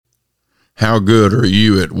How good are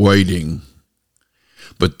you at waiting?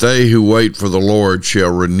 But they who wait for the Lord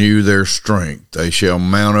shall renew their strength. They shall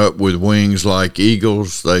mount up with wings like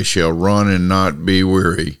eagles. They shall run and not be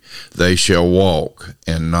weary. They shall walk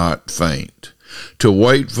and not faint. To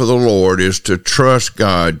wait for the Lord is to trust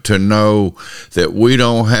God, to know that we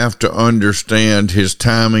don't have to understand his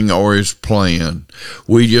timing or his plan.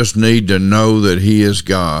 We just need to know that he is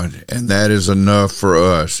God, and that is enough for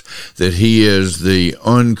us, that he is the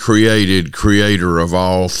uncreated creator of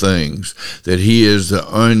all things, that he is the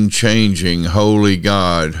unchanging holy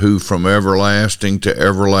God who from everlasting to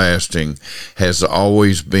everlasting has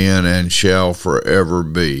always been and shall forever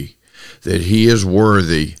be, that he is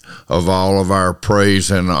worthy of all of our praise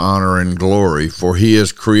and honor and glory, for he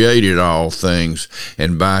has created all things,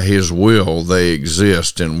 and by his will they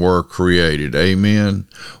exist and were created. Amen.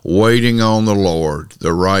 Waiting on the Lord,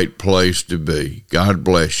 the right place to be. God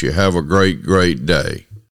bless you. Have a great, great day.